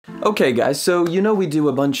Okay guys, so you know we do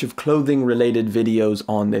a bunch of clothing related videos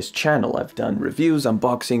on this channel. I've done reviews,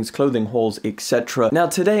 unboxings, clothing hauls, etc. Now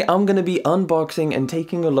today I'm going to be unboxing and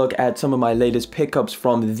taking a look at some of my latest pickups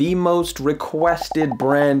from the most requested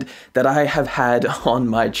brand that I have had on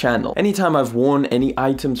my channel. Anytime I've worn any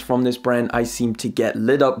items from this brand, I seem to get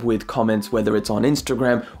lit up with comments, whether it's on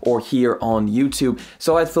Instagram or here on YouTube.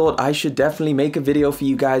 So I thought I should definitely make a video for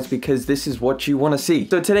you guys because this is what you want to see.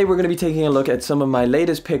 So today we're going to be taking a look at some of my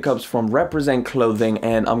latest pickups from Represent Clothing,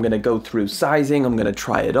 and I'm gonna go through sizing, I'm gonna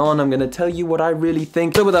try it on, I'm gonna tell you what I really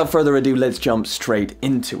think. So without further ado, let's jump straight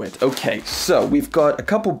into it. Okay, so we've got a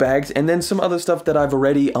couple bags and then some other stuff that I've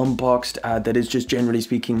already unboxed that is just generally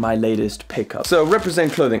speaking my latest pickup. So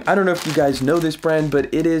Represent Clothing, I don't know if you guys know this brand,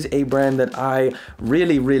 but it is a brand that I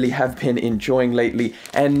really have been enjoying lately.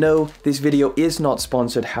 And no, this video is not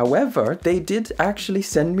sponsored. However, they did actually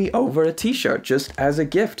send me over a t-shirt just as a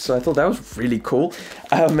gift. So I thought that was really cool.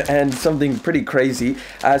 And something pretty crazy.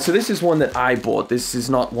 So this is one that I bought. This is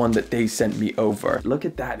not one that they sent me over. Look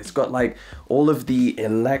at that. It's got like all of the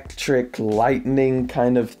electric lightning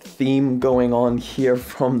kind of theme going on here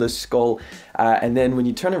from the skull. And then when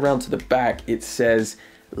you turn around to the back, it says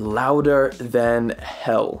louder than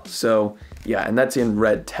hell. So yeah, and that's in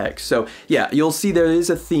red text. So yeah, you'll see there is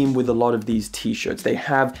a theme with a lot of these t-shirts. They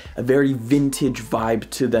have a very vintage vibe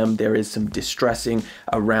to them. There is some distressing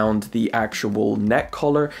around the actual neck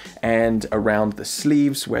collar and around the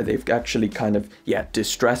sleeves where they've actually kind of, yeah,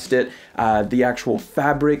 distressed it. The actual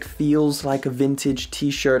fabric feels like a vintage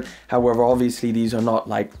t-shirt. However, obviously these are not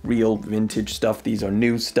like real vintage stuff. These are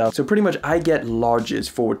new stuff. So pretty much I get larges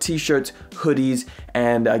for t-shirts, hoodies,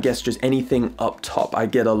 and I guess just anything up top. I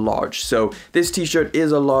get a large. So this t-shirt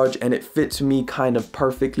is a large and it fits me kind of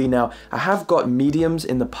perfectly. Now, I have got mediums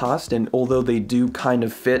in the past, and although they do kind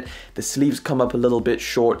of fit, the sleeves come up a little bit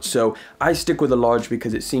short. So I stick with a large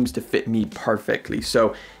because it seems to fit me perfectly.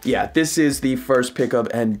 So yeah, this is the first pickup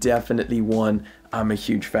and definitely one I'm a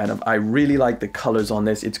huge fan of. I really like the colors on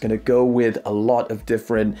this. It's going to go with a lot of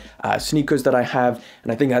different sneakers that I have,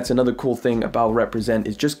 and I think that's another cool thing about Represent.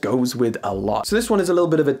 It just goes with a lot. So this one is a little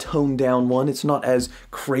bit of a toned down one. It's not as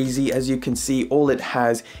crazy as you can see. All it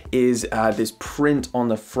has is this print on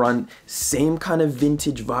the front, same kind of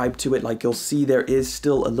vintage vibe to it. Like you'll see there is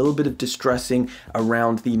still a little bit of distressing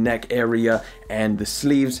around the neck area and the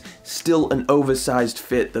sleeves, still an oversized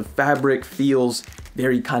fit. The fabric feels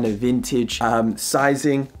very kind of vintage.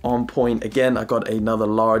 Sizing on point. Again, I got another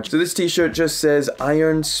large. So this t-shirt just says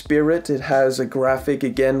Iron Spirit. It has a graphic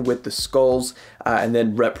again with the skulls and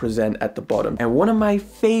then Represent at the bottom. And one of my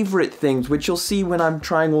favorite things, which you'll see when I'm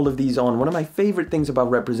trying all of these on, one of my favorite things about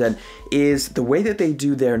Represent is the way that they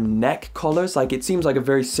do their neck collars. Like it seems like a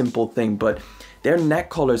very simple thing, but their neck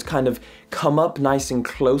collars kind of come up nice and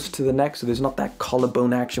close to the neck, so there's not that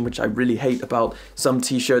collarbone action, which I really hate about some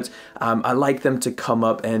t-shirts. I like them to come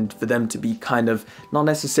up and for them to be kind of not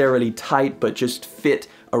necessarily tight, but just fit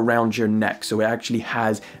around your neck, so it actually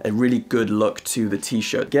has a really good look to the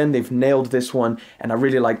t-shirt. Again, they've nailed this one, and I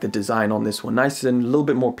really like the design on this one. Nice and a little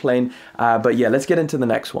bit more plain, but yeah, let's get into the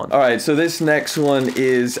next one. All right, so this next one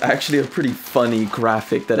is actually a pretty funny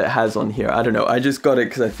graphic that it has on here. I don't know, I just got it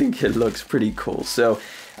because I think it looks pretty cool. So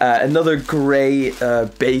another gray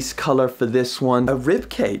base color for this one. A rib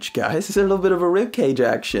cage, guys. It's a little bit of a rib cage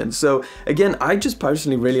action. So again, I just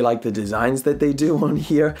personally really like the designs that they do on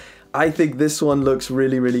here. I think this one looks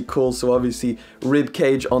really cool. So obviously rib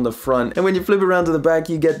cage on the front, and when you flip around to the back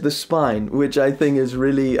you get the spine, which I think is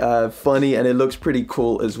really funny, and it looks pretty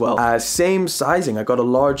cool as well. Same sizing. I got a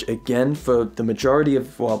large again for the majority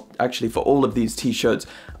of, well, actually for all of these t-shirts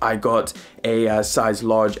I got a size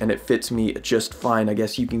large, and it fits me just fine. I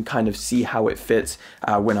guess you can kind of see how it fits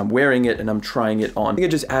when I'm wearing it and I'm trying it on. I think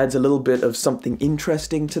it just adds a little bit of something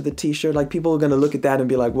interesting to the t-shirt. Like people are gonna look at that and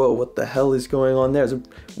be like, whoa, what the hell is going on there? There's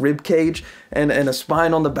a rib cage and a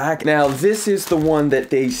spine on the back. Now this is the one that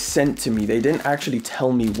they sent to me. They didn't actually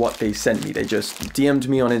tell me what they sent me. They just DM'd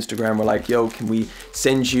me on Instagram. We're like, yo, can we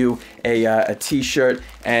send you a t-shirt?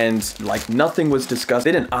 And like nothing was discussed.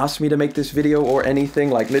 They didn't ask me to make this video or anything.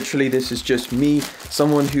 Like literally this is just me,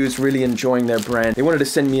 someone who's really enjoying their brand. They wanted to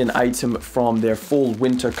send me an item from their fall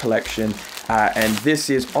winter collection. And this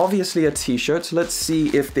is obviously a t-shirt, so let's see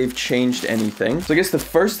if they've changed anything. So I guess the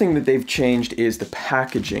first thing that they've changed is the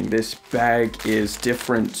packaging. This bag is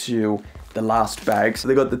different to the last bag. So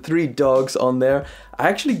they got the 3 dogs on there. I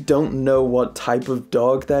actually don't know what type of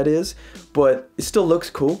dog that is, but it still looks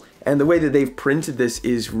cool. And the way that they've printed this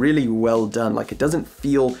is really well done. Like, it doesn't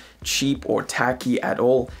feel cheap or tacky at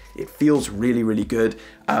all. It feels really, really good.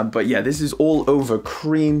 But yeah, this is all over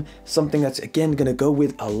cream, something that's again gonna go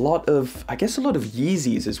with a lot of, I guess, a lot of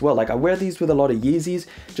Yeezys as well. Like, I wear these with a lot of Yeezys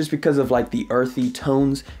just because of like the earthy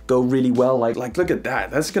tones go really well. Like look at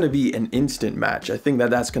that. That's gonna be an instant match. I think that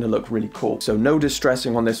that's gonna look really cool. So no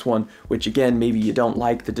distressing on this one, which again, maybe you don't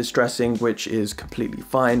like the distressing, which is completely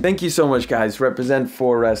fine. Thank you so much, guys, Represent,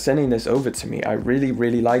 for sending this over to me. I really,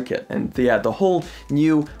 really like it. And yeah, the whole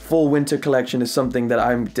new fall winter collection is something that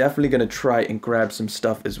I'm definitely gonna try and grab some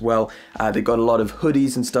stuff as well. They got a lot of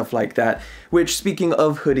hoodies and stuff like that, which, speaking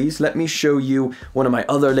of hoodies, let me show you one of my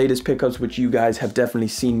other latest pickups, which you guys have definitely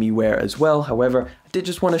seen me wear as well. However, I did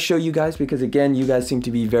just want to show you guys because, again, you guys seem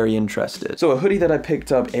to be very interested. So a hoodie that I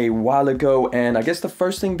picked up a while ago, and I guess the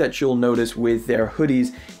first thing that you'll notice with their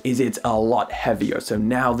hoodies is it's a lot heavier. So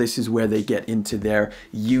now this is where they get into their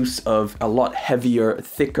use of a lot heavier,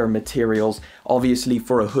 thicker materials. Obviously,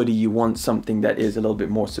 for a hoodie, you want something that is a little bit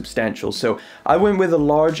more substantial. So I went with a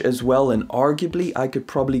large as well, and arguably I could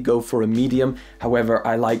probably go for a medium. However,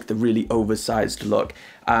 I like the really oversized look.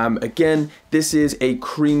 Again, this is a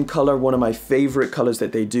cream color, one of my favorite colors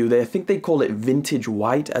that they do. I think they call it vintage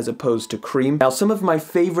white as opposed to cream. Now, some of my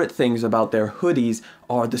favorite things about their hoodies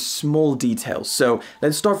are the small details. So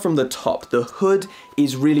let's start from the top. The hood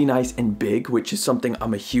is really nice and big, which is something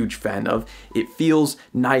I'm a huge fan of. It feels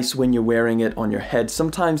nice when you're wearing it on your head.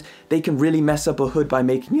 Sometimes they can really mess up a hood by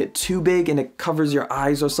making it too big and it covers your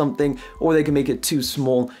eyes or something, or they can make it too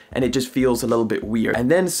small and it just feels a little bit weird.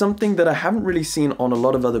 And then something that I haven't really seen on a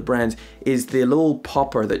lot of other brands is the little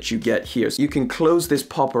popper that you get here. So you can close this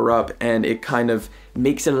popper up and it kind of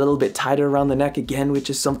makes it a little bit tighter around the neck again, which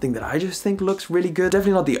is something that I just think looks really good.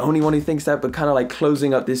 Definitely not the only one who thinks that, but kind of like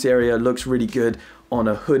closing up this area looks really good on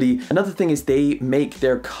a hoodie. Another thing is they make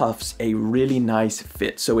their cuffs a really nice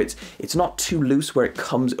fit. So it's not too loose where it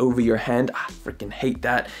comes over your hand. I freaking hate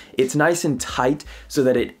that. It's nice and tight so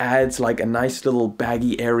that it adds like a nice little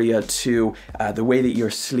baggy area to the way that your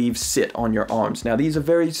sleeves sit on your arms. Now, these are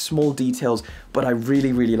very small details, but I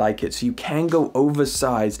really, really like it. So you can go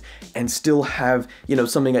oversized and still have, you know,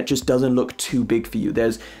 something that just doesn't look too big for you.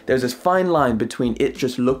 There's this fine line between it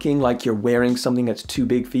just looking like you're wearing something that's too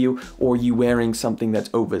big for you or you wearing something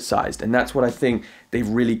that's oversized. And that's what I think they've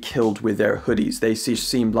really killed with their hoodies. They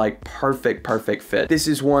seemed like perfect fit. This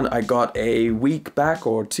is one I got a week back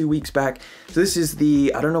or 2 weeks back. So this is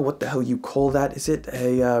the, I don't know what the hell you call that. Is it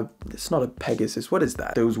a, it's not a Pegasus. What is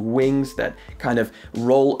that? Those wings that kind of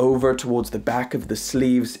roll over towards the back of the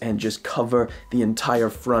sleeves and just cover the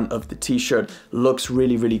entire front of the t-shirt. Looks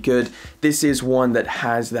really, really good. This is one that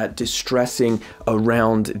has that distressing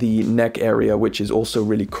around the neck area, which is also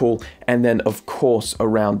really cool. And then, of course,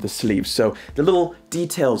 around the sleeves. So the little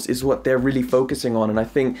details is what they're really focusing on, and I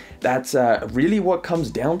think that's really what comes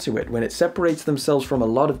down to it when it separates themselves from a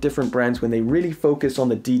lot of different brands, when they really focus on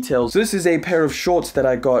the details. So this is a pair of shorts that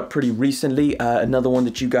I got pretty recently, another one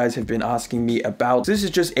that you guys have been asking me about. So this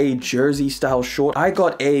is just a jersey style short. I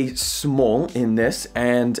got a small in this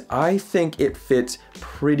and I think it fits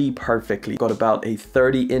pretty perfectly. Got about a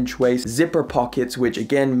 30-inch waist, zipper pockets, which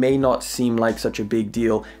again may not seem like such a big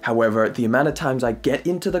deal. However, the amount of times I get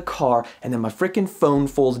into the car and then my freaking phone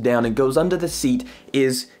falls down and goes under the seat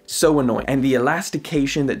is so annoying. And the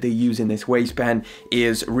elastication that they use in this waistband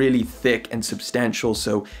is really thick and substantial,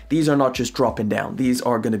 so these are not just dropping down. These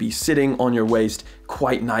are going to be sitting on your waist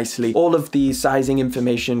quite nicely. All of the sizing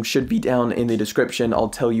information should be down in the description. I'll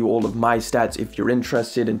tell you all of my stats if you're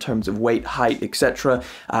interested in terms of weight, height, etc.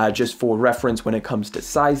 Just for reference when it comes to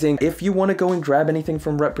sizing. If you want to go and grab anything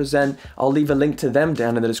from Represent, I'll leave a link to them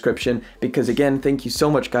down in the description, because again, thank you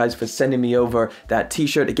so much guys for sending me over that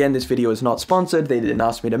t-shirt. Again, this video is not sponsored. They didn't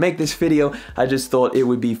ask me to make this video. I just thought it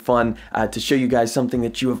would be fun to show you guys something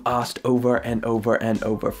that you have asked over and over and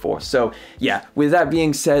over for. So yeah, with that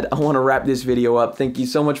being said, I want to wrap this video up. Thank you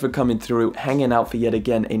so much for coming through, hanging out for yet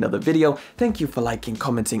again another video. Thank you for liking,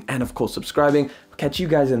 commenting, and of course subscribing. I'll catch you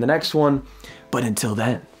guys in the next one, but until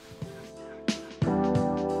then.